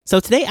So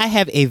today I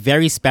have a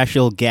very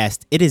special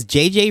guest. It is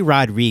JJ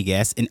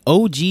Rodriguez, an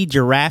OG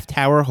Giraffe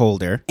Tower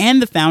holder and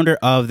the founder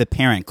of the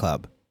Parent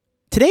Club.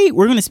 Today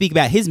we're going to speak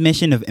about his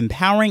mission of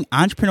empowering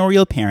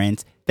entrepreneurial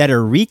parents that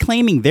are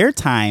reclaiming their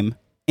time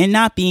and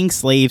not being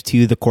slaves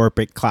to the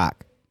corporate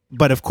clock.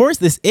 But of course,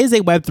 this is a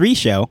Web3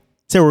 show,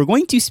 so we're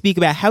going to speak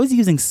about how he's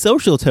using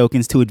social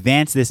tokens to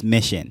advance this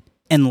mission.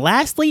 And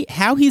lastly,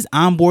 how he's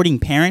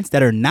onboarding parents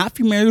that are not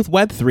familiar with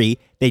Web3,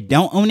 they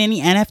don't own any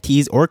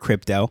NFTs or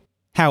crypto.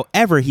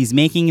 However, he's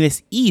making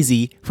this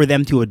easy for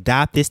them to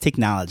adopt this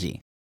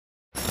technology.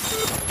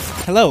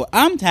 Hello,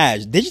 I'm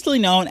Taj, digitally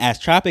known as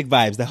Tropic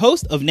Vibes, the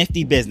host of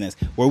Nifty Business,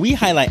 where we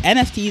highlight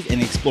NFTs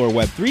and explore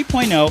Web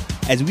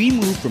 3.0 as we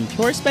move from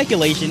pure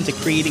speculation to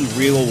creating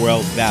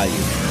real-world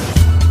value.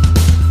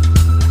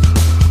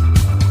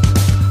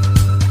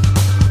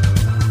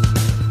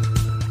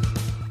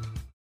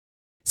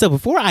 So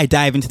before I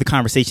dive into the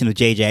conversation with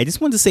JJ, I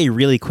just want to say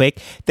really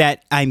quick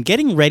that I'm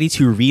getting ready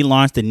to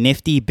relaunch the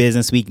Nifty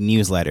Business Week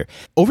newsletter.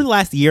 Over the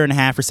last year and a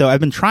half or so,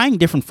 I've been trying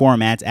different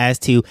formats as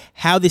to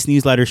how this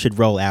newsletter should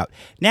roll out.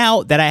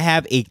 Now that I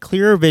have a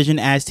clearer vision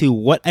as to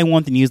what I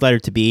want the newsletter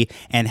to be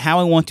and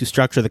how I want to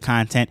structure the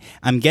content,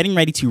 I'm getting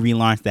ready to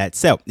relaunch that.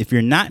 So if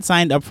you're not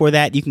signed up for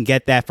that, you can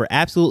get that for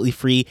absolutely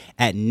free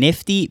at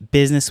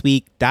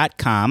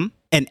niftybusinessweek.com.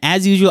 And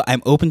as usual,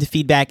 I'm open to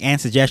feedback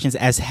and suggestions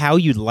as how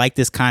you'd like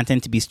this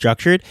content to be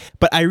structured.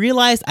 But I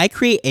realized I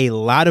create a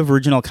lot of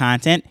original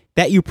content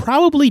that you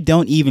probably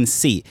don't even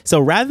see.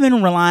 So rather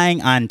than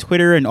relying on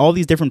Twitter and all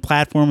these different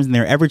platforms and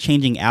their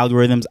ever-changing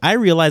algorithms, I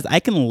realized I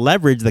can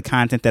leverage the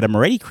content that I'm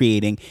already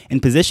creating and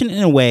position it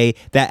in a way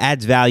that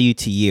adds value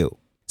to you.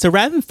 So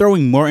rather than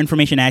throwing more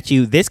information at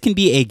you, this can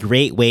be a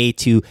great way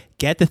to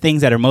get the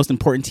things that are most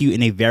important to you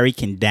in a very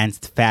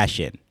condensed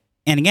fashion.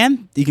 And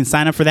again, you can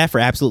sign up for that for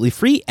absolutely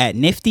free at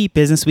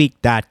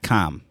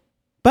niftybusinessweek.com.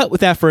 But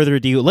without further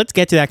ado, let's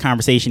get to that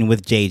conversation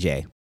with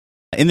JJ.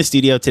 In the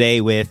studio today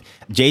with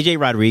JJ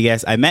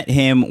Rodriguez. I met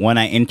him when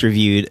I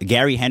interviewed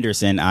Gary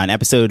Henderson on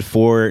episode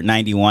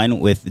 491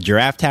 with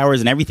Giraffe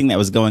Towers and everything that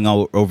was going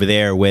on over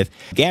there with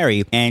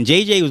Gary. And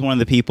JJ was one of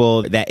the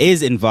people that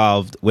is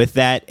involved with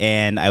that.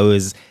 And I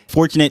was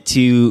fortunate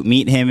to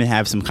meet him and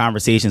have some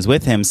conversations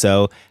with him.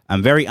 So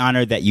I'm very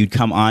honored that you'd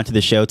come on to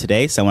the show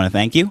today. So I want to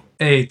thank you.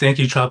 Hey, thank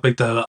you, Tropic.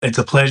 It's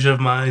a pleasure of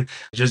mine.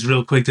 Just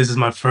real quick, this is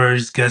my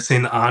first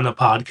guesting on a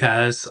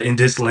podcast in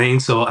this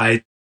lane. So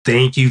I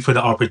thank you for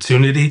the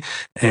opportunity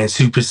and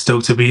super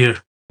stoked to be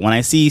here. When I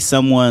see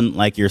someone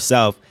like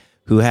yourself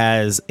who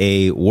has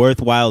a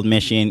worthwhile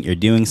mission, you're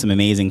doing some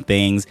amazing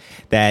things,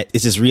 that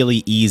it's just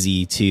really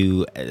easy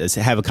to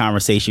have a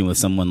conversation with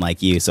someone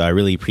like you. So I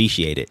really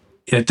appreciate it.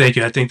 Yeah, thank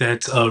you. I think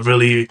that's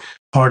really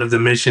part of the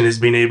mission is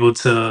being able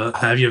to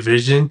have your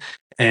vision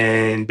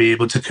and be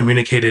able to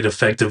communicate it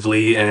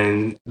effectively.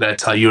 And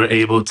that's how you're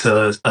able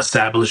to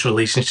establish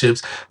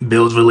relationships,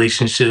 build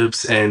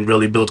relationships, and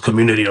really build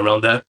community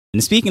around that.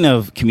 And speaking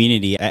of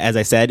community, as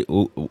I said,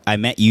 I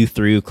met you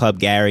through Club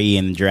Gary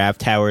and Giraffe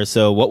Tower.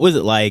 So what was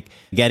it like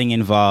getting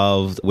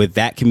involved with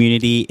that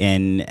community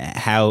and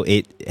how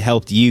it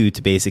helped you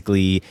to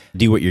basically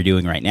do what you're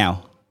doing right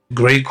now?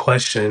 Great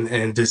question.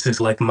 And this is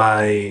like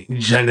my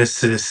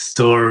genesis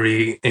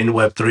story in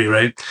Web3,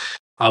 right?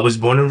 I was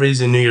born and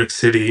raised in New York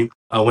City.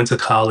 I went to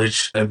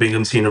college at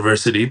Binghamton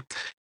University.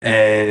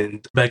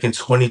 And back in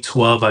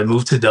 2012, I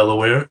moved to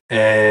Delaware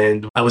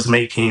and I was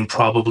making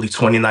probably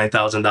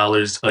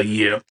 $29,000 a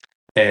year.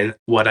 And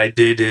what I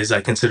did is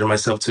I consider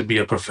myself to be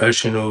a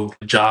professional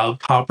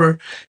job hopper.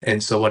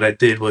 And so what I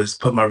did was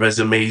put my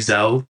resumes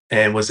out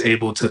and was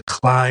able to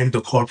climb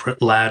the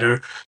corporate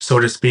ladder, so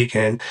to speak,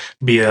 and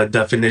be a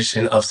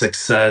definition of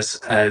success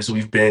as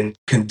we've been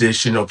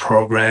conditioned or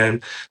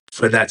programmed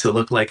for that to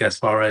look like, as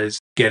far as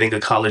getting a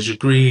college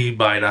degree,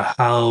 buying a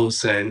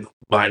house, and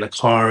buying a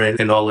car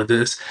and all of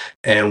this.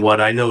 And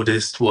what I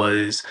noticed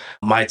was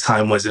my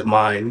time wasn't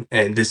mine.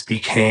 And this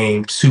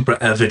became super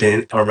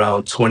evident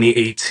around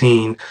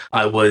 2018.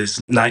 I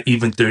was not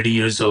even 30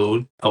 years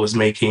old. I was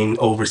making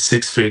over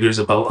six figures,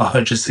 about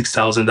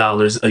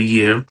 $106,000 a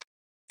year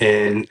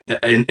in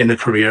a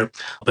career.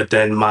 But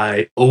then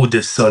my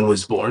oldest son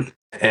was born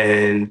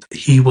and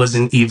he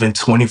wasn't even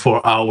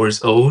 24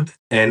 hours old.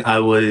 And I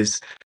was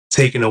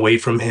taken away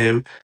from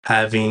him,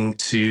 having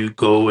to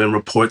go and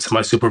report to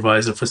my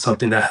supervisor for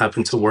something that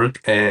happened to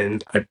work.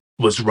 And I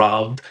was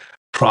robbed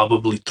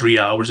probably 3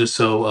 hours or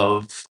so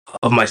of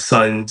my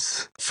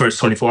son's first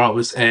 24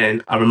 hours.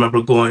 And I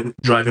remember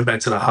driving back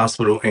to the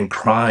hospital and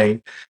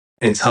crying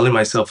and telling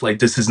myself, like,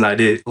 this is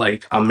not it.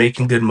 Like, I'm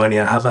making good money.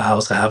 I have a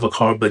house, I have a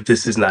car, but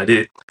this is not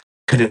it.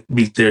 Couldn't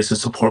be there to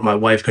support my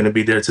wife, couldn't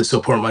be there to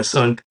support my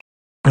son.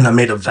 And I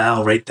made a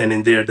vow right then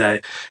and there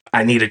that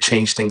I need to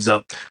change things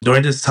up.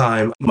 During this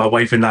time, my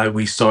wife and I,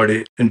 we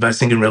started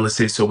investing in real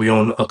estate. So we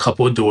own a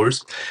couple of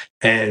doors.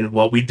 And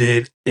what we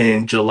did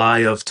in July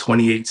of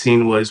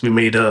 2018 was we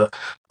made a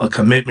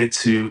commitment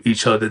to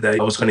each other that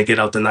I was going to get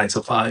out the 9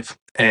 to 5.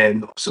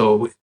 And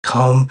so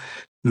come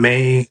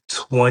May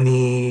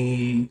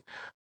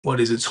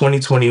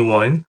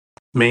 2021,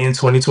 May in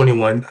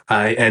 2021,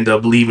 I end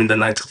up leaving the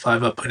 9 to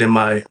 5. I put in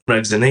my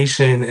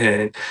resignation,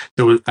 and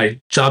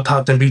I job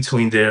hopped in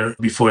between there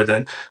before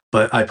then,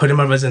 but I put in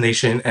my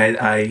resignation and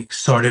I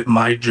started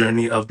my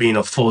journey of being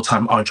a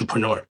full-time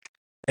entrepreneur.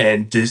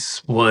 And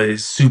this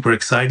was super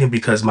exciting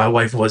because my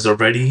wife was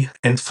already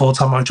in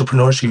full-time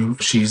entrepreneur.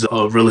 She's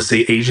a real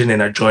estate agent,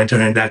 and I joined her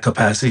in that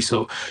capacity.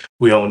 So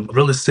we own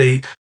real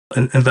estate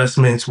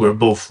investments. We're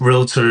both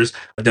realtors.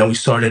 Then we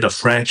started a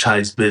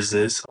franchise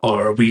business,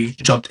 or we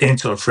jumped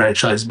into a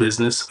franchise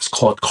business. It's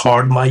called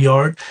Card My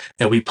Yard,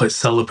 and we put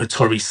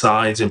celebratory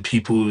signs in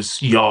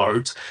people's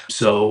yards.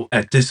 So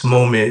at this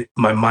moment,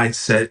 my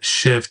mindset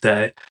shift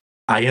that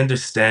I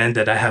understand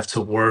that I have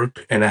to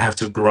work and I have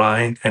to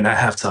grind and I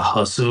have to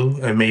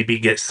hustle and maybe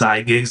get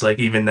side gigs. Like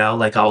even now,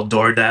 like I'll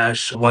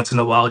DoorDash once in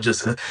a while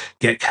just to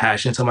get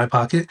cash into my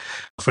pocket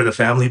for the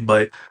family.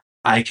 But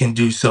I can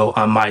do so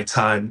on my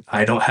time.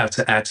 I don't have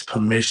to ask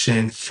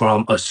permission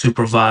from a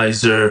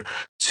supervisor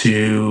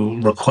to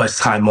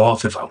request time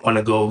off if I want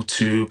to go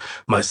to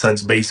my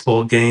son's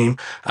baseball game.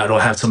 I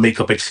don't have to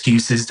make up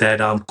excuses that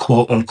I'm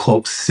quote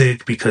unquote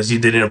sick because you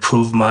didn't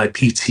approve my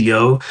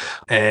PTO.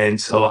 And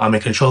so I'm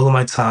in control of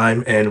my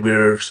time, and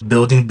we're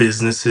building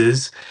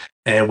businesses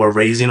and we're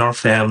raising our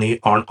family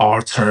on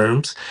our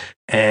terms.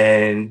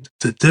 And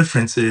the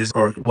difference is,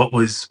 or what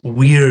was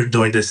weird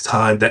during this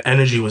time, the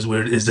energy was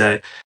weird, is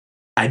that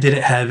I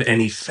didn't have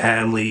any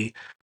family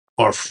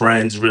or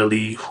friends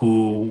really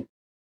who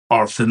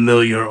are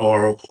familiar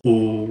or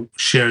who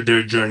shared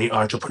their journey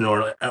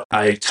entrepreneurial.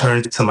 I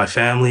turned to my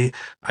family,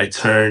 I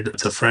turned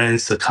to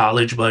friends, to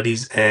college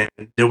buddies, and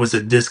there was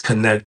a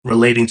disconnect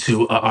relating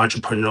to an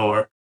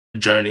entrepreneur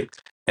journey.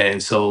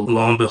 And so,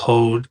 lo and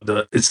behold,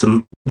 it's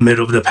the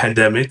middle of the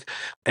pandemic,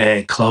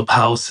 and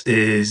Clubhouse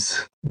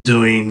is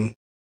doing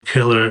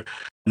killer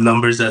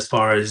numbers as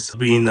far as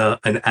being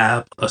an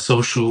app, a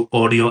social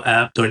audio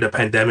app during the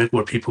pandemic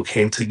where people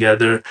came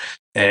together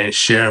and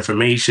share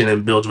information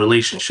and build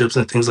relationships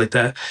and things like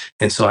that.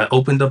 And so I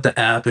opened up the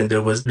app, and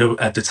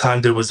at the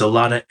time there was a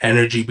lot of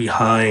energy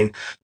behind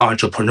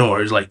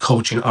entrepreneurs, like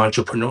coaching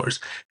entrepreneurs.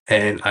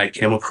 And I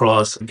came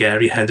across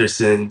Gary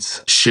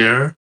Henderson's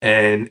share,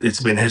 and it's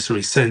been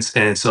history since.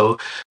 And so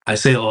I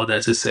say all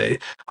that to say,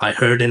 I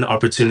heard an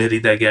opportunity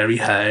that Gary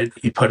had.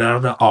 He put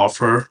out an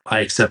offer.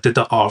 I accepted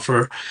the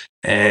offer.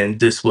 And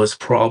this was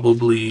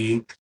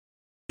probably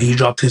he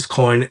dropped his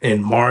coin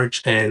in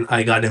March, and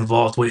I got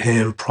involved with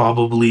him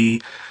probably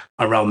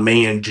around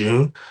May and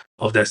June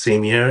of that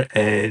same year,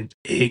 and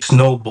it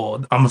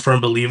snowballed. I'm a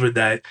firm believer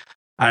that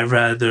I'd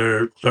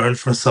rather learn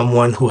from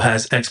someone who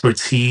has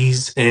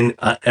expertise in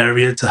an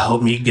area to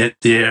help me get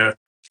there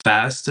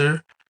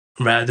faster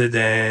rather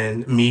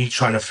than me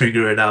trying to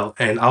figure it out.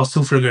 And I'll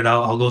still figure it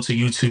out. I'll go to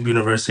YouTube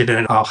University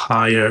and I'll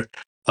hire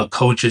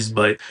coaches,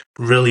 but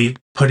really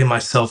putting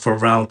myself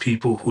around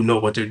people who know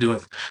what they're doing.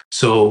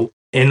 So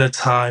in a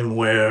time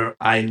where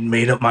I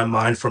made up my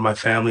mind for my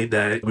family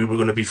that we were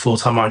going to be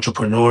full-time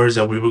entrepreneurs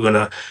and we were going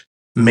to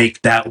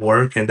make that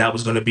work, and that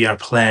was going to be our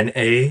plan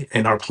A,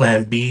 and our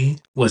plan B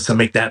was to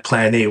make that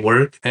plan A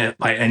work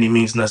by any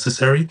means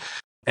necessary.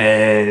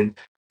 And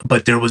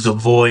but there was a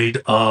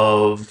void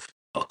of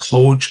a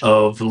coach,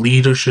 of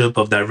leadership,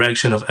 of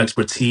direction, of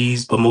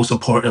expertise, but most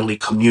importantly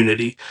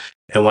community.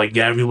 And what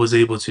Gary was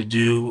able to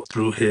do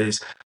through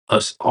his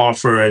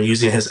offer and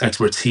using his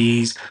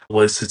expertise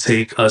was to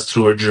take us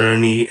through a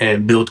journey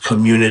and build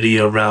community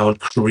around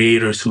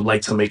creators who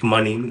like to make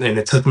money. And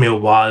it took me a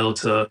while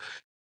to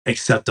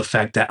accept the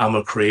fact that I'm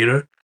a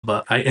creator,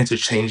 but I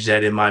interchange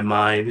that in my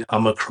mind.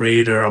 I'm a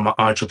creator, I'm an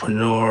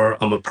entrepreneur,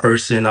 I'm a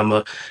person, I'm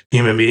a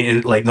human being.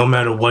 And like, no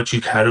matter what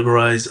you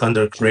categorize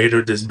under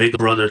creator, this big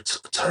brother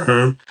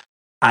term,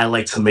 I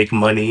like to make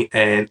money,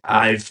 and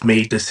I've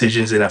made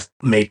decisions and I've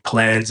made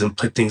plans and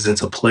put things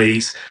into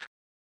place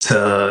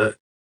to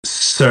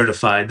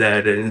certify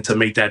that and to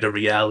make that a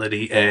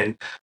reality. And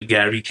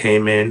Gary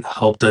came in,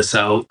 helped us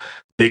out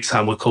big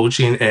time with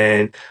coaching,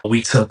 and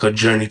we took a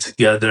journey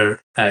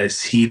together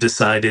as he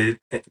decided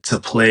to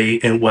play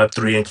in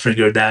Web3 and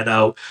figure that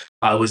out.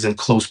 I was in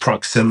close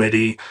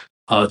proximity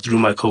through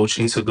my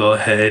coaching to go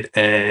ahead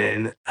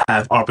and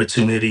have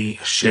opportunity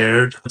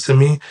shared to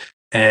me.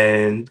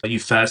 And you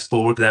fast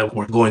forward that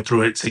we're going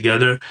through it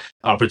together,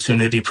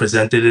 opportunity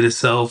presented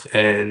itself,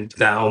 and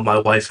now my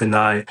wife and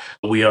I,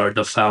 we are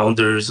the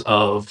founders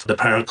of the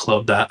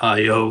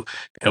parentclub.io,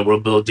 and we're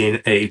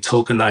building a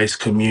tokenized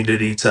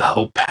community to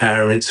help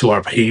parents who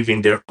are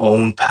paving their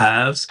own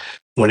paths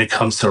when it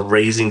comes to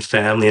raising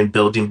family and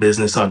building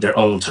business on their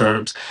own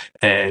terms.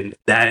 And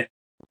that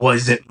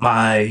wasn't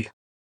my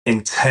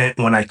intent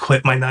when I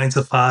quit my 9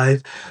 to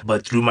 5,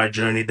 but through my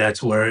journey,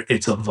 that's where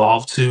it's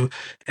evolved to.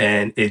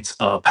 And it's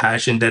a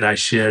passion that I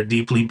share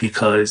deeply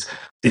because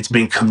it's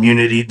been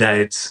community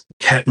that's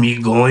kept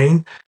me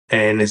going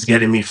and it's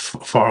getting me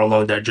far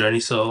along that journey.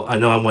 So I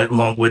know I went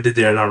long winded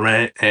there in our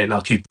rant, and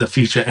I'll keep the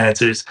future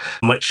answers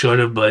much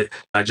shorter, but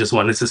I just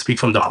wanted to speak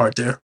from the heart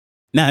there.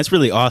 No, it's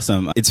really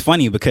awesome. It's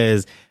funny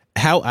because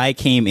How I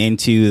came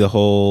into the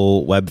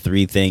whole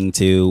Web3 thing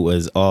too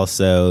was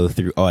also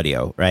through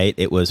audio, right?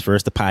 It was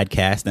first a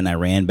podcast, and I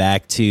ran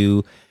back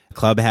to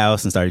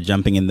Clubhouse and started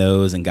jumping in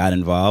those and got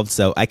involved.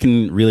 So I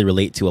can really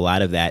relate to a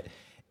lot of that.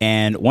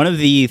 And one of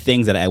the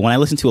things that when I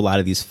listen to a lot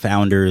of these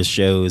founders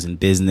shows and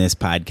business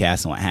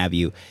podcasts and what have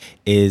you,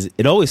 is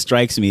it always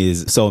strikes me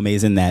as so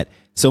amazing that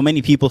so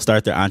many people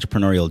start their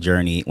entrepreneurial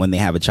journey when they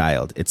have a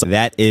child. It's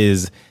that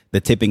is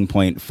the tipping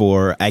point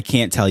for, I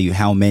can't tell you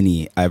how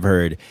many I've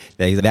heard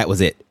that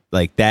was it.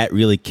 Like that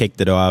really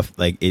kicked it off.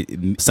 Like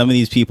some of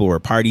these people were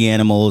party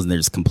animals and they're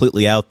just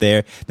completely out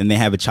there. Then they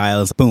have a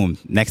child, boom.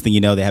 Next thing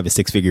you know, they have a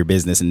 6-figure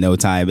business in no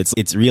time.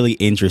 It's really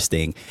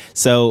interesting.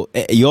 So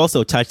you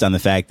also touched on the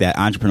fact that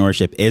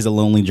entrepreneurship is a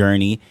lonely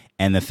journey,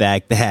 and the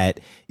fact that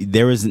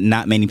there is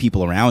not many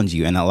people around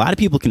you. And a lot of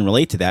people can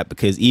relate to that,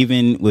 because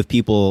even with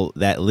people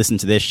that listen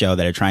to this show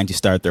that are trying to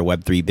start their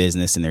Web3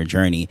 business and their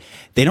journey,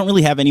 they don't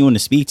really have anyone to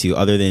speak to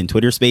other than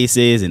Twitter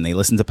Spaces, and they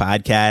listen to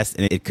podcasts,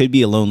 and it could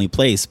be a lonely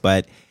place.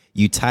 But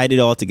you tied it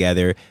all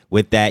together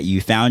with that.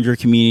 You found your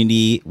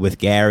community with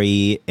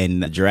Gary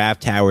and the Giraffe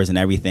Towers and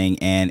everything.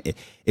 And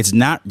it's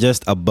not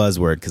just a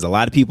buzzword, because a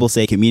lot of people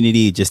say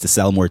community just to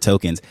sell more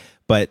tokens.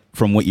 But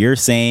from what you're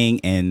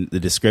saying and the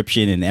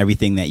description and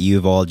everything that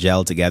you've all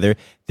gelled together,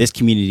 this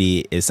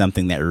community is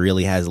something that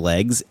really has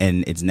legs.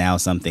 And it's now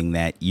something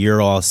that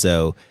you're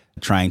also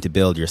trying to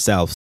build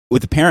yourself.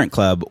 With the Parent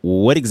Club,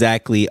 what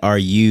exactly are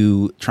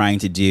you trying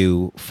to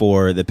do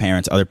for the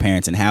parents, other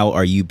parents, and how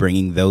are you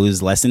bringing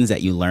those lessons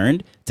that you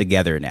learned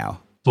together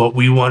now? What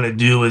we want to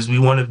do is we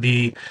want to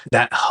be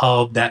that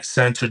hub, that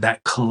center,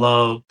 that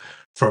club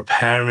for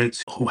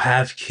parents who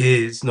have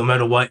kids, no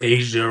matter what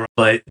age they're,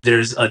 but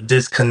there's a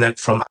disconnect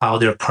from how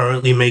they're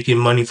currently making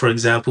money, for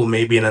example,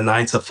 maybe in a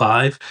 9 to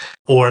 5,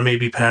 or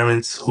maybe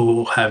parents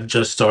who have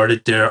just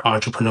started their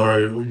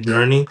entrepreneurial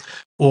journey,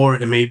 or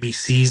it may be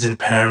seasoned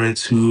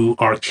parents who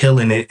are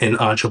killing it in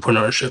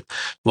entrepreneurship.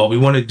 What we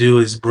want to do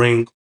is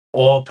bring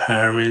all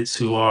parents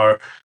who are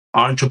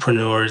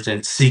entrepreneurs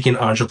and seeking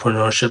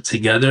entrepreneurship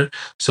together,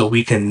 so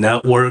we can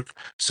network,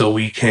 so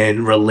we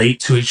can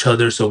relate to each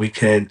other, so we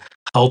can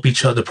help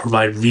each other,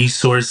 provide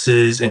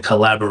resources and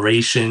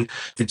collaboration.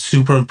 It's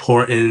super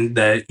important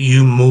that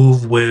you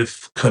move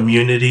with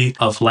community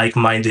of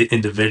like-minded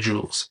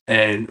individuals.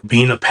 And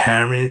being a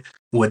parent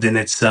within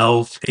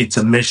itself, it's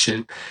a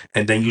mission.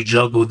 And then you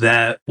juggle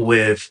that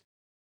with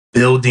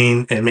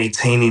building and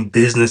maintaining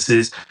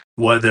businesses,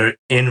 whether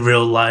in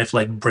real life,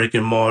 like brick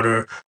and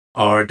mortar,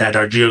 or that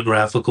are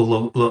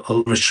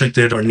geographical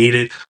restricted or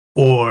needed,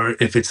 or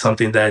if it's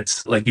something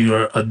that's like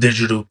you're a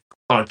digital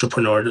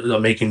entrepreneur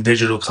making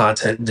digital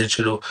content,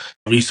 digital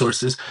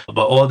resources.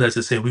 But all that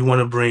to say, we want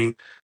to bring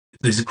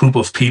this group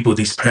of people,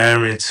 these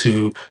parents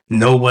who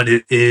know what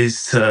it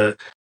is to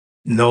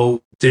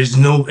no, there's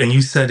no, and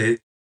you said it,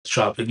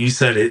 Tropic, you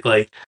said it,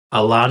 like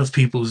a lot of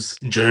people's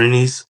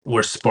journeys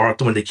were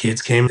sparked when the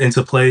kids came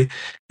into play.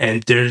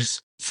 And there's,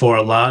 for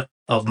a lot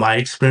of my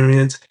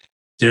experience,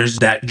 there's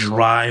that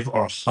drive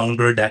or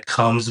hunger that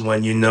comes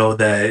when you know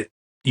that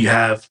you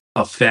have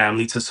a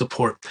family to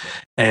support.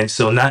 And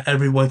so not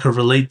everyone can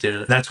relate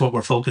there. That's what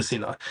we're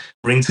focusing on.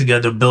 Bring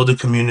together, build a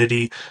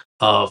community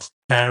of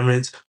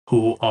parents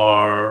who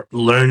are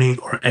learning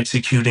or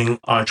executing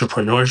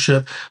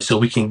entrepreneurship, so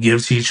we can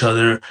give to each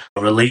other,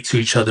 relate to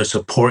each other,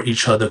 support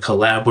each other,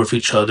 collab with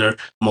each other,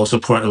 most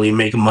importantly,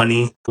 make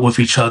money with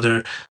each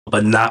other,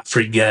 but not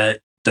forget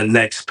the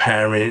next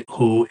parent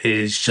who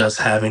is just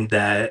having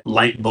that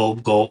light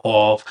bulb go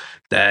off,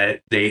 that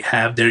they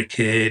have their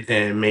kid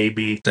and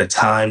maybe the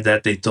time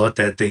that they thought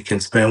that they can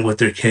spend with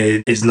their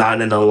kid is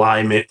not in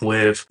alignment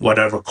with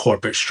whatever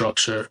corporate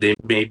structure they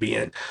may be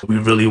in. We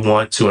really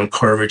want to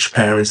encourage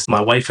parents.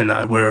 My wife and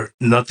I, we're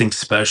nothing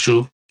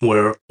special.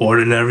 We're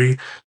ordinary,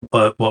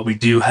 but what we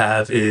do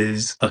have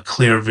is a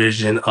clear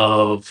vision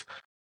of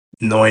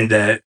knowing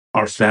that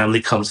our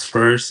family comes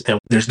first, and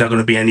there's not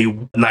going to be any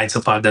 9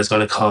 to 5 that's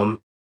going to come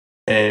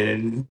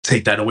and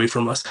take that away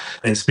from us.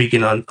 And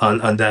speaking on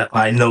that,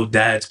 I know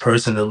dads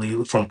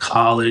personally from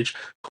college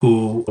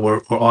who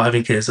we're all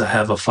having kids. I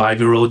have a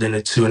 5-year-old and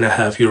a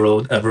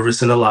 2.5-year-old,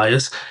 Everest and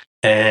Elias.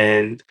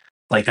 And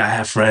like I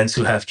have friends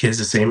who have kids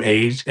the same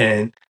age,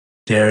 and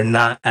they're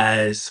not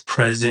as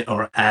present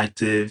or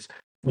active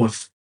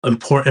with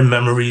important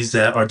memories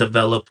that are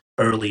developed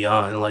early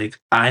on. Like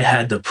I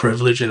had the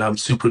privilege, and I'm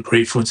super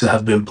grateful to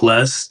have been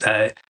blessed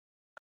that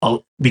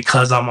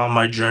because I'm on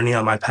my journey,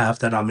 on my path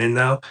that I'm in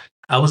now,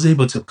 I was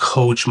able to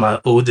coach my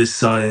oldest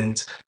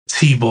son's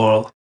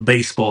T-ball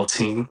baseball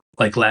team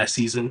like last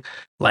season.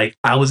 Like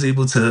I was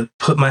able to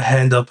put my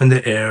hand up in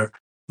the air,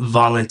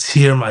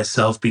 volunteer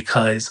myself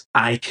because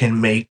I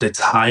can make the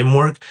time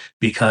work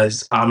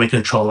because I'm in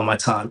control of my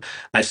time.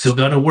 I still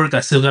got to work, I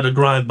still got to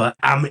grind, but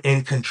I'm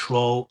in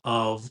control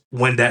of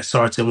when that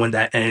starts and when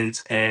that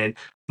ends. And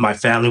my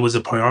family was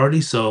a priority.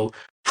 So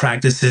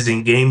practices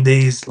and game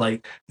days,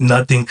 like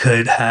nothing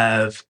could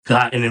have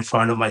gotten in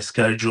front of my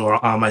schedule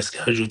or on my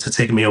schedule to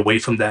take me away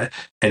from that.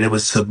 And it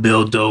was to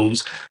build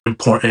those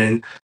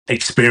important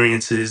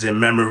experiences and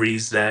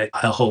memories that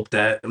I hope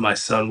that my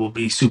son will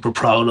be super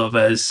proud of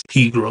as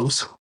he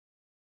grows.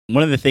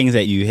 One of the things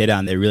that you hit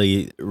on that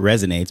really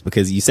resonates,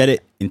 because you said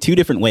it in two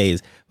different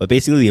ways, but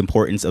basically the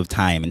importance of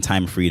time and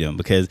time freedom.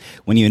 Because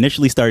when you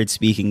initially started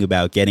speaking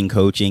about getting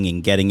coaching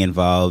and getting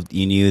involved,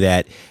 you knew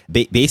that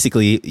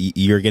basically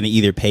you're going to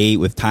either pay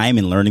with time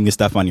and learning the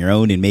stuff on your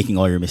own and making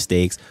all your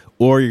mistakes,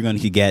 or you're going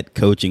to get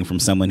coaching from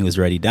someone who's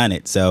already done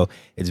it. So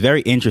it's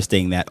very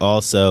interesting that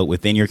also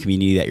within your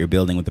community that you're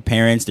building with the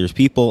parents, there's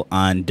people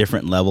on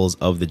different levels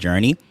of the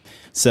journey.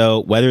 So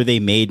whether they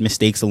made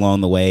mistakes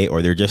along the way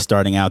or they're just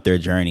starting out their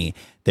journey,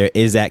 there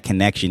is that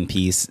connection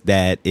piece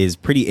that is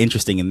pretty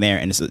interesting in there.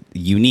 And it's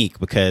unique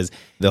because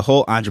the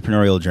whole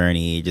entrepreneurial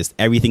journey, just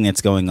everything that's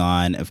going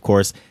on, of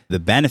course, the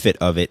benefit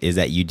of it is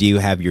that you do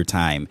have your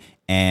time.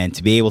 And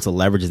to be able to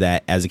leverage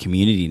that as a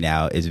community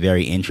now is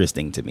very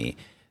interesting to me.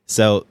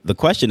 So the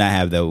question I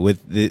have, though,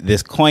 with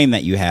this coin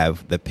that you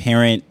have, the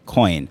parent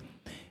coin,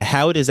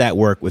 how does that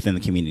work within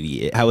the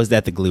community? How is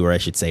that the glue, or I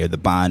should say, or the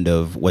bond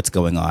of what's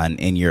going on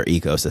in your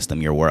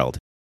ecosystem, your world?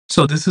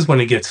 So this is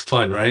when it gets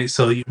fun, right?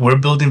 So we're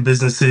building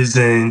businesses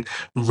in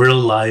real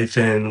life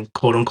and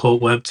quote unquote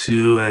Web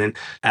 2. And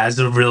as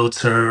a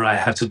realtor, I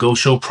have to go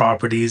show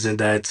properties, and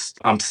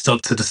I'm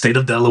stuck to the state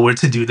of Delaware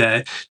to do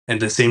that.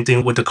 And the same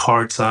thing with the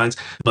card signs.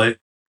 But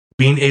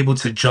being able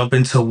to jump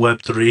into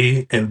Web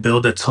 3 and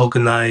build a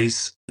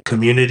tokenized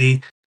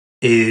community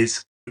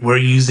is we're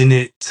using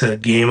it to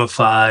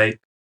gamify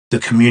the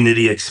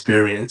community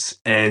experience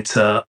and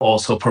to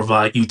also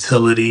provide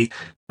utility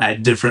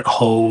at different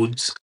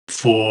holds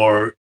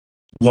for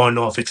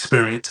one-off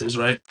experiences,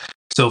 right?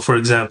 So, for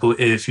example,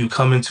 if you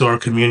come into our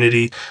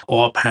community,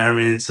 all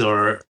parents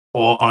or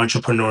all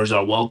entrepreneurs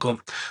are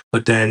welcome,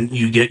 but then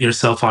you get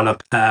yourself on a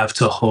path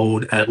to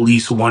hold at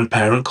least one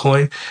parent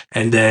coin,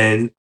 and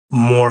then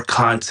more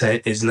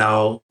content is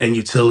now and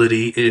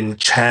utility in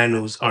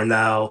channels are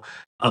now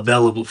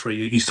available for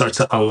you. You start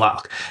to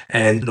unlock,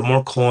 and the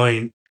more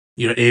coin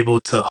you're able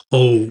to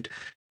hold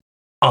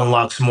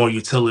unlocks more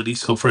utility.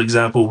 So, for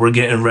example,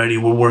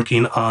 we're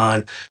working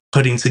on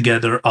putting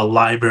together a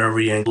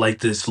library and like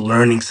this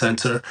learning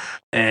center.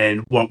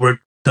 And what we're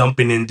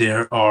dumping in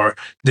there are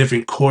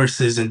different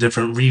courses and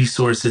different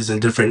resources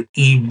and different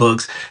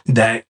ebooks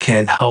that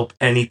can help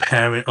any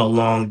parent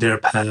along their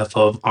path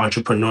of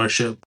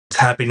entrepreneurship.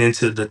 Tapping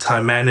into the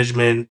time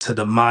management, to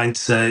the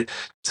mindset,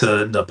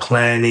 to the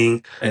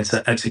planning, and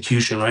to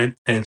execution, right?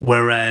 And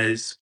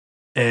whereas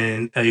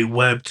in a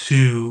Web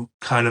 2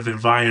 kind of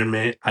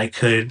environment, I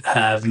could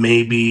have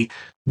maybe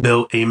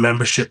built a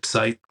membership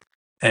site.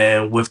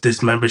 And with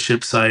this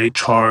membership site,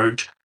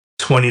 charge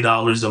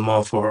 $20 a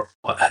month or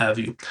what have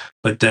you.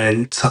 But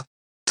then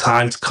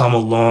times come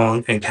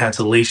along and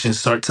cancellations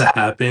start to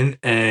happen.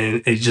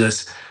 And it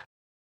just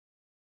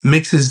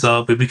mixes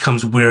up. It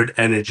becomes weird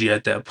energy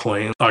at that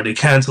point. Are they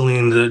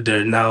canceling?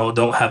 They now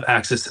don't have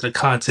access to the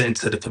content,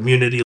 to the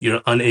community.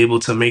 You're unable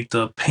to make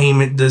the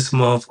payment this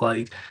month.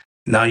 Like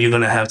now you're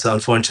going to have to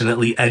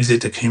unfortunately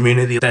exit the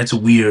community. That's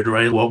weird,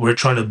 right? What we're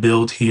trying to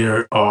build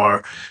here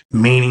are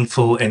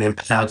meaningful and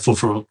impactful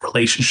for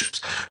relationships.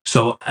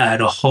 So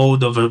at a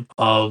hold of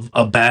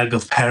a bag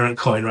of parent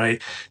coin,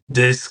 right?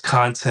 This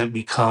content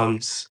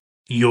becomes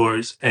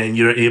yours and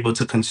you're able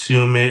to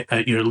consume it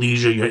at your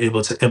leisure. You're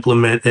able to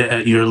implement it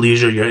at your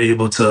leisure. You're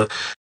able to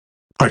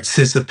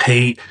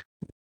participate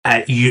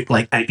at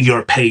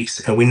your pace.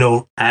 And we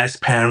know as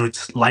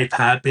parents, life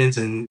happens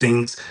and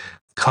things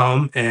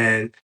come,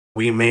 and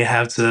we may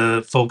have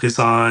to focus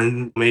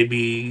on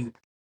maybe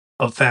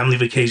a family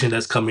vacation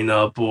that's coming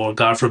up, or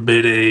God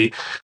forbid, a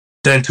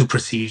dental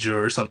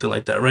procedure or something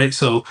like that, right?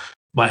 So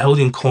by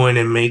holding coin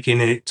and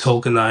making it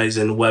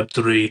tokenized in Web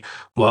 3,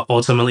 what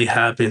ultimately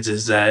happens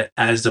is that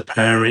as the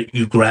parent,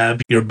 you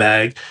grab your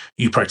bag,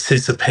 you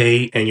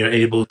participate, and you're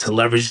able to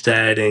leverage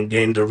that and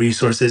gain the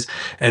resources.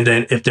 And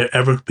then if there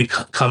ever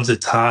becomes a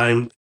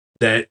time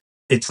that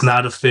it's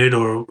not a fit,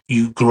 or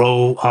you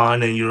grow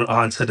on and you're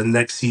on to the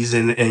next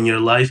season in your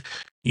life,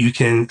 you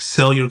can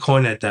sell your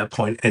coin at that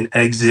point and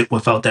exit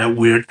without that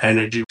weird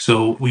energy.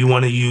 So we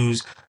want to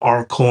use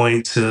our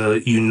coin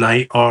to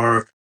unite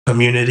our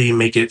community,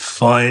 make it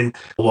fun.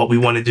 What we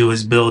want to do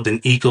is build an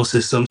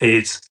ecosystem.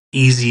 It's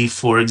easy,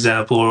 for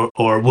example,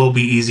 or will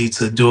be easy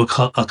to do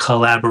a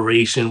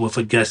collaboration with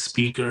a guest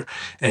speaker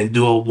and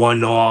do a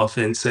one-off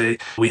and say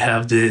we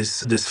have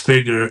this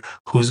figure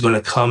who's going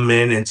to come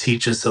in and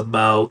teach us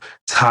about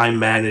time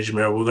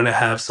management, or we're going to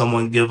have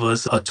someone give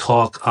us a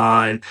talk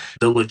on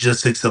the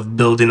logistics of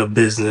building a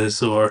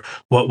business, or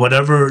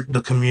whatever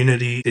the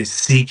community is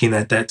seeking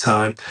at that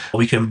time.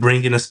 We can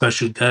bring in a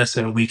special guest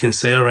and we can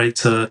say, all right,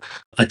 to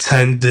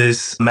attend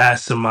this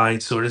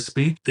mastermind, so to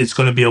speak, it's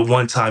going to be a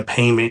one-time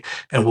payment,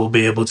 and we'll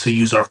be able to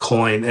use our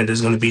coin. And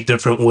there's going to be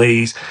different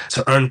ways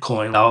to earn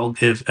coin. I'll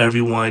give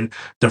everyone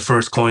their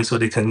first coin so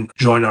they can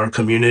join our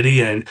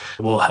community, and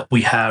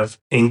we have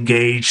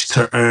engaged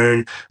to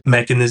earn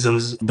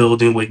mechanisms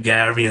building with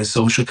Gary and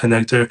Social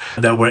Connector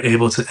that we're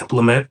able to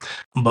implement.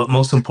 But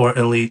most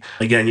importantly,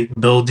 again,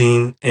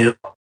 building a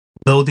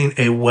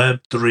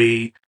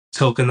Web3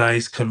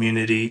 tokenized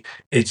community.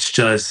 It's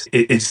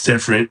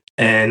different.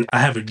 And I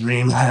have a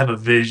dream, I have a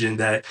vision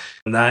that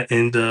not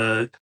in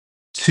the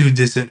too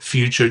distant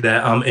future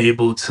that I'm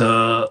able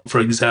to, for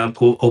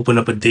example, open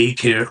up a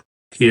daycare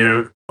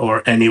here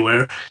or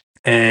anywhere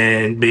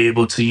and be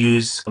able to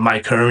use my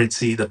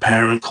currency, the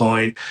parent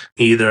coin,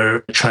 either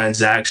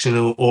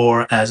transactional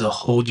or as a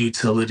hold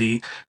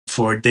utility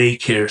for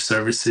daycare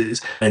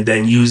services, and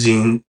then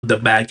using the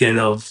back end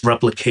of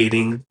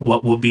replicating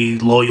what will be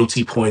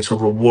loyalty points or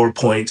reward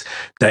points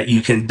that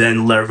you can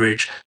then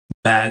leverage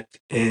back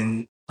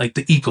in like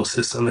the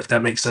ecosystem, if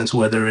that makes sense,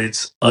 whether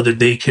it's other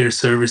daycare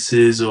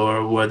services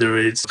or whether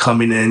it's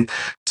coming in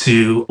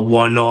to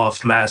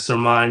one-off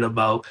mastermind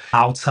about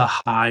how to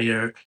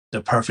hire the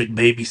perfect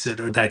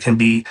babysitter. That can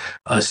be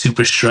a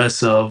super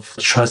stress of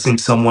trusting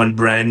someone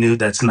brand new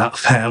that's not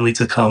family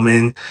to come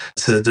in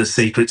to the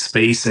sacred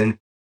space and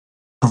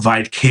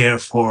provide care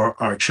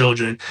for our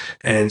children.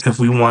 And if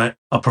we want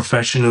a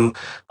professional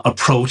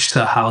approach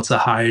to how to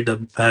hire the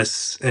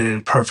best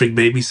and perfect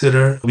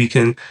babysitter, we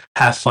can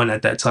have fun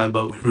at that time.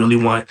 But we really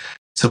want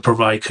to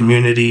provide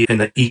community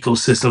and an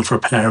ecosystem for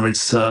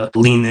parents to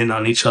lean in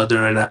on each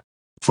other and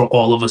for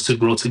all of us to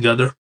grow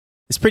together.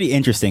 It's pretty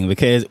interesting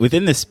because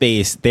within the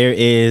space, there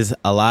is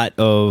a lot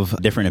of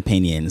different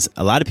opinions.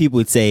 A lot of people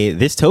would say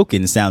this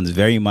token sounds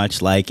very much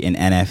like an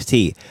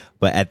NFT.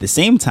 But at the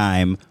same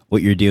time,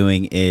 what you're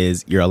doing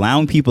is you're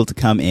allowing people to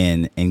come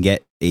in and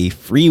get a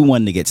free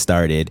one to get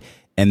started.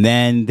 And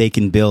then they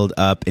can build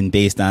up, and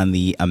based on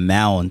the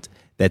amount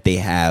that they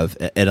have,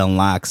 it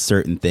unlocks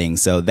certain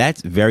things. So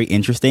that's very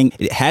interesting.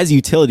 It has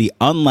utility,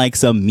 unlike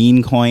some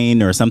meme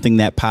coin or something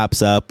that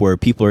pops up where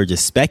people are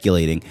just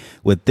speculating.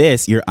 With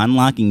this, you're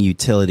unlocking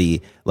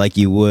utility like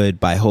you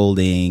would by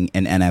holding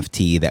an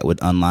NFT that would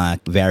unlock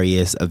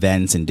various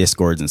events and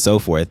discords and so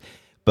forth.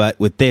 But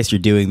with this, you're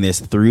doing this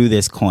through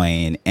this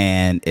coin,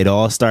 and it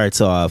all starts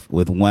off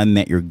with one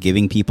that you're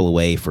giving people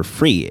away for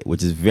free,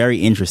 which is very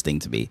interesting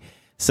to me.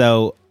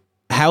 So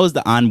how does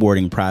the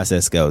onboarding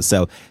process go?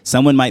 So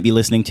someone might be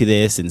listening to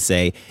this and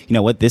say, you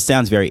know what, this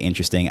sounds very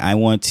interesting. I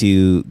want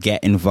to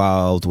get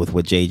involved with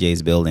what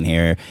JJ's building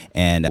here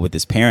and with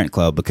this parent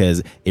club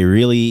because it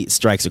really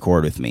strikes a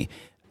chord with me.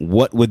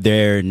 What would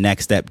their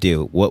next step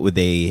do? What would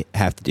they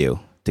have to do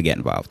to get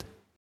involved?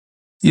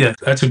 Yeah,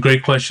 that's a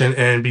great question.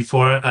 And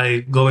before I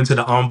go into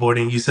the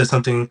onboarding, you said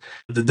something,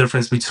 the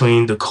difference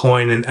between the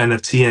coin and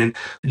NFT. And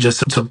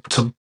just to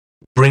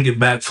bring it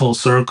back full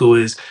circle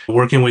is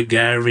working with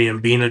Gary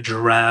and being a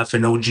giraffe,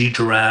 an OG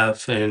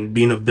giraffe, and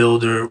being a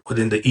builder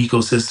within the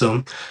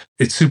ecosystem.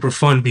 It's super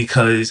fun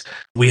because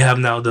we have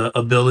now the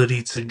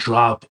ability to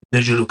drop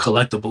digital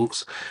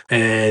collectibles,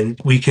 and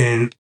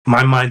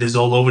my mind is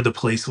all over the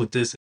place with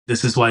this.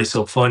 This is why it's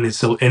so fun. It's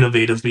so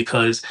innovative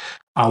because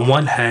on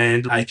one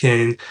hand, I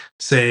can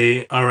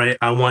say, all right,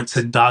 I want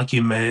to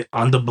document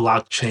on the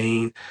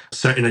blockchain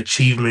certain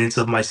achievements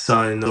of my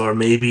son, or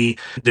maybe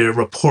their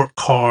report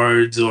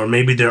cards, or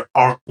maybe their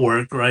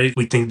artwork, right?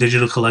 We think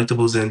digital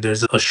collectibles and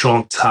there's a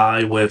strong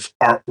tie with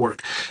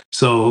artwork.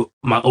 So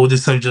my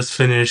oldest son just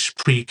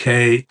finished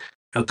pre-K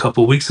a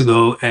couple weeks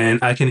ago,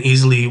 and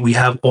we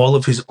have all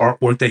of his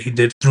artwork that he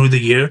did through the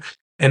year,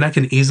 and I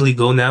can easily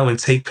go now and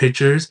take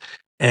pictures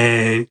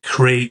and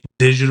create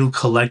digital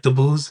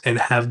collectibles and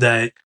have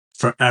that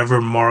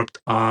forever marked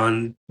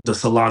on the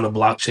Solana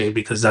blockchain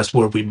because that's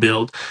where we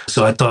build.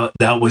 So I thought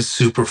that was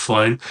super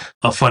fun,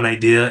 a fun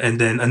idea. And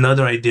then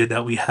another idea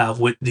that we have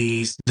with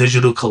these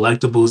digital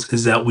collectibles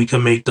is that we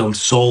can make them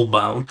soul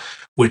bound,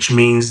 which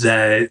means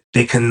that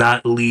they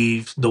cannot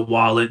leave the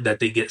wallet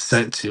that they get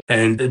sent to.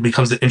 And it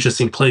becomes an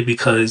interesting play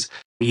because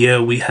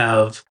yeah, we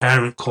have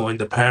parent coin,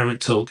 the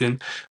parent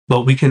token,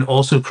 but we can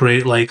also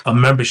create like a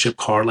membership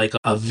card, like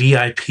a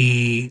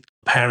VIP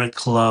parent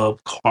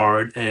club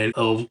card, and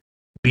it'll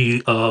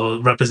be a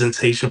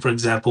representation, for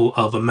example,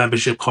 of a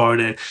membership card.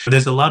 And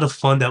there's a lot of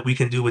fun that we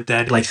can do with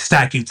that, like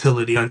stack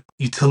utility on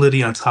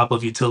top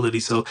of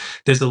utility. So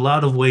there's a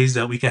lot of ways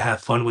that we can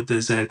have fun with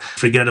this and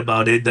forget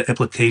about it, the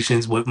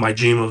implications, what my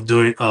dream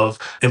of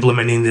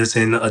implementing this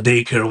in a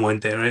daycare one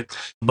day, right?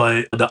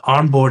 But the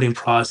onboarding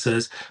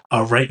process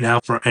right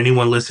now for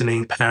anyone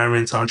listening,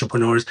 parents,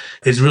 entrepreneurs,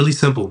 is really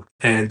simple.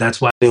 And that's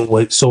why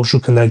with Social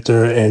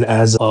Connector and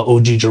as a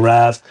OG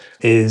Giraffe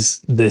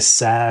is this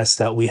SaaS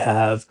that we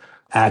have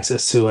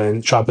access to.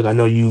 And Tropic, I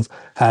know you've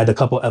had a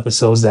couple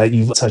episodes that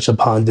you've touched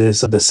upon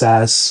this, the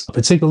SaaS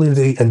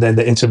particularly, and then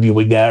the interview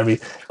with Gary.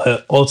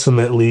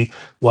 Ultimately,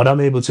 what I'm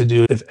able to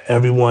do, if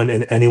everyone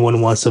and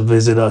anyone wants to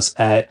visit us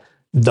at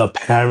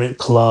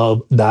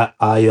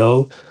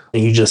theparentclub.io,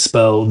 and you just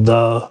spell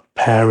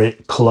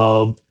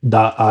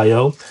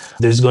theparentclub.io,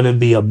 there's going to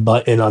be a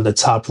button on the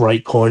top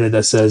right corner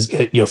that says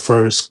get your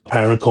first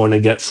parent coin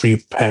and get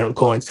free parent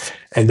coin.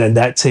 And then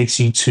that takes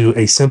you to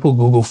a simple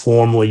Google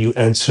form where you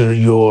enter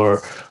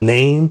your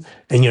name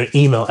and your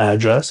email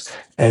address.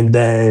 And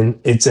then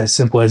it's as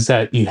simple as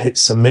that. You hit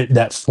submit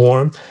that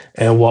form.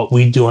 And what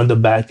we do on the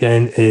back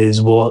end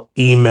is we'll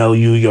email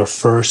you your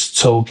first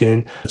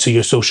token to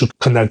your Social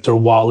Connector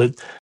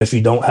wallet. If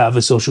you don't have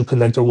a Social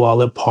Connector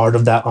wallet, part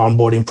of that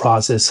onboarding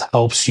process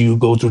helps you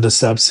go through the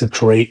steps to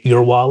create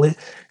your wallet.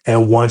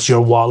 And once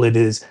your wallet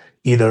is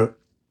either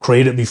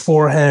created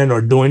beforehand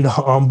or during the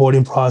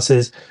onboarding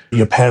process,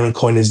 your parent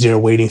coin is there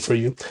waiting for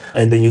you.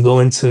 And then you go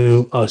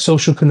into a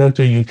social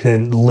connector, you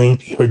can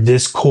link your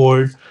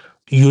Discord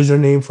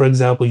username, for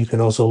example. You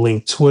can also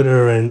link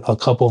Twitter and a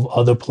couple of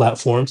other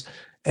platforms.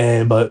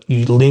 But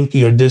you link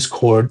your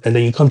Discord and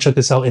then you come check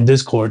us out in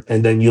Discord,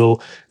 and then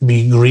you'll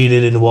be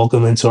greeted and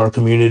welcomed into our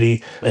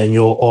community, and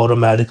you'll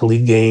automatically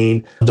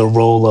gain the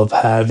role of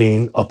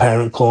having a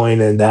parent coin,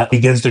 and that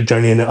begins the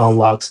journey and it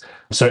unlocks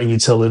certain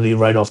utility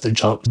right off the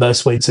jump.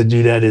 Best way to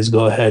do that is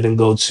go ahead and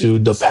go to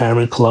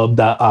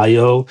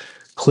theparentclub.io.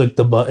 Click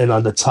the button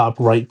on the top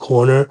right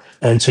corner,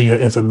 enter your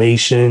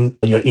information,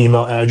 your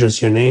email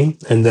address, your name,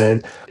 and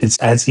then it's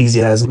as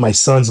easy as my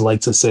sons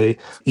like to say,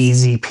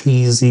 easy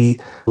peasy,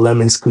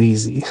 lemon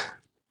squeezy.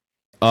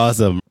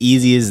 Awesome.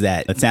 Easy as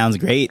that. That sounds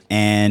great.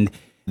 And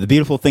the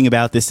beautiful thing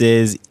about this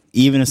is,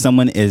 even if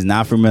someone is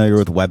not familiar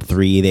with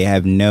Web3, they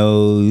have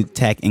no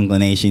tech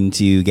inclination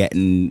to get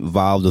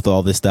involved with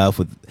all this stuff,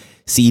 with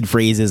seed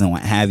phrases and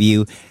what have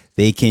you,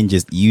 they can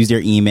just use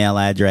their email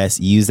address,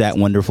 use that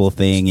wonderful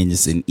thing, and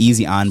just an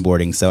easy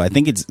onboarding. So I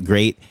think it's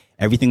great,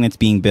 everything that's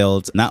being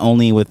built, not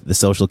only with the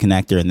social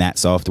connector and that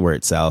software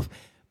itself,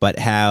 but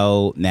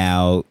how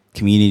now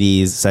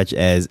communities such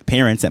as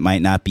parents that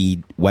might not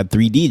be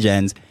Web3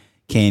 degens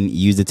can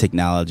use the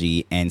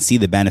technology and see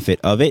the benefit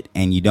of it.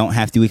 And you don't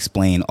have to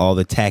explain all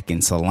the tech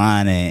and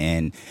Solana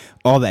and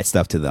all that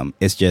stuff to them.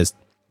 It's just,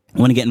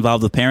 want to get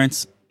involved with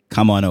parents?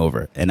 Come on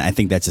over. And I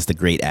think that's just a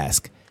great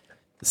ask.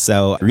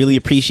 So I really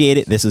appreciate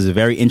it. This was a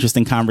very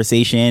interesting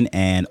conversation,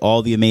 and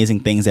all the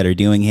amazing things that are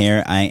doing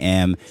here. I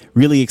am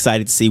really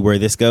excited to see where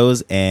this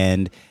goes,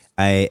 and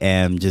I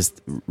am just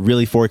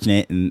really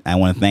fortunate, and I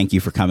want to thank you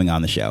for coming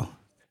on the show.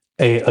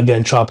 Hey,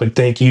 again, Tropic,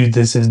 thank you.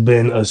 This has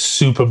been a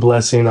super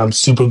blessing. I'm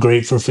super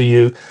grateful for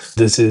you.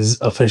 This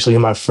is officially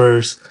my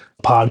first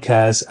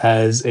podcast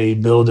as a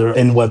builder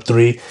in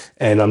Web3,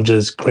 and I'm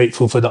just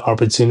grateful for the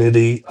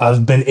opportunity.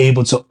 I've been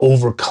able to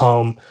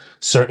overcome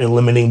certain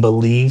limiting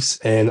beliefs,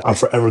 and I'm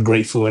forever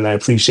grateful, and I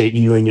appreciate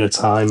you and your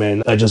time,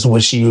 and I just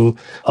wish you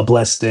a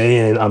blessed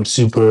day, and I'm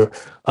super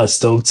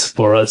stoked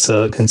for us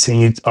to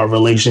continue our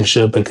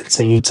relationship and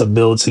continue to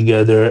build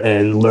together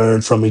and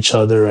learn from each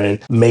other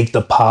and make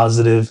the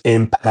positive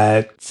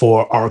impact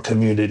for our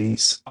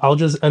communities. I'll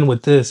just end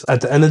with this.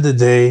 At the end of the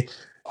day,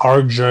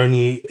 our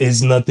journey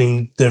is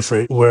nothing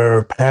different.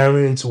 We're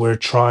parents, we're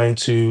trying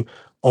to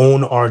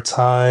own our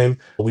time.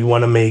 We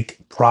want to make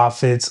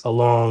profits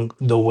along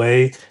the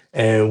way,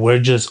 and we're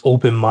just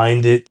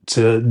open-minded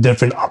to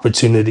different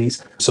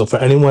opportunities. So for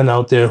anyone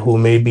out there who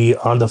may be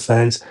on the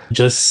fence,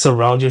 just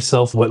surround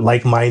yourself with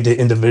like-minded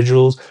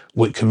individuals,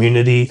 with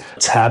community.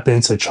 Tap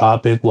into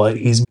Tropic. What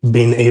he's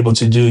been able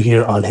to do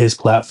here on his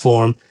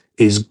platform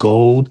is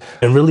gold,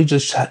 and really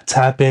just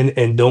tap in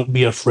and don't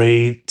be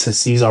afraid to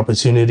seize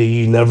opportunity.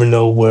 You never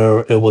know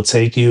where it will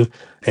take you,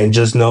 and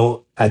just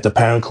know at the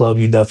Parent Club,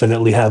 you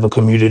definitely have a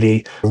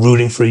community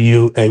rooting for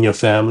you and your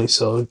family.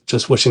 So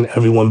just wishing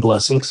everyone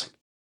blessings.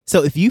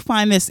 So if you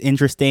find this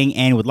interesting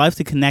and would love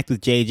to connect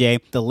with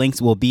JJ, the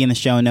links will be in the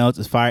show notes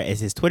as far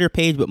as his Twitter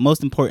page, but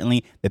most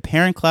importantly,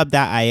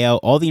 theparentclub.io.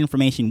 All the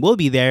information will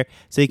be there,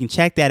 so you can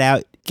check that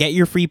out. Get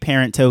your free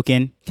parent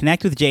token,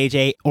 connect with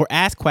JJ, or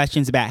ask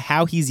questions about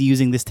how he's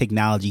using this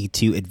technology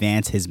to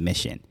advance his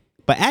mission.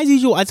 But as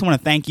usual, I just want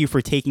to thank you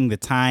for taking the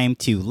time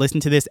to listen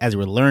to this as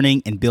we're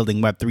learning and building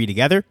Web3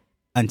 together.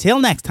 Until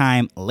next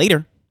time,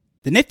 later.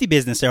 The Nifty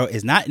Business Arrow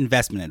is not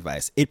investment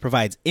advice. It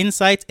provides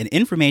insights and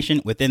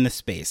information within the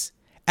space.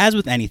 As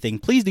with anything,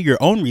 please do your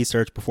own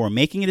research before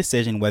making a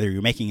decision whether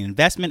you're making an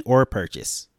investment or a purchase.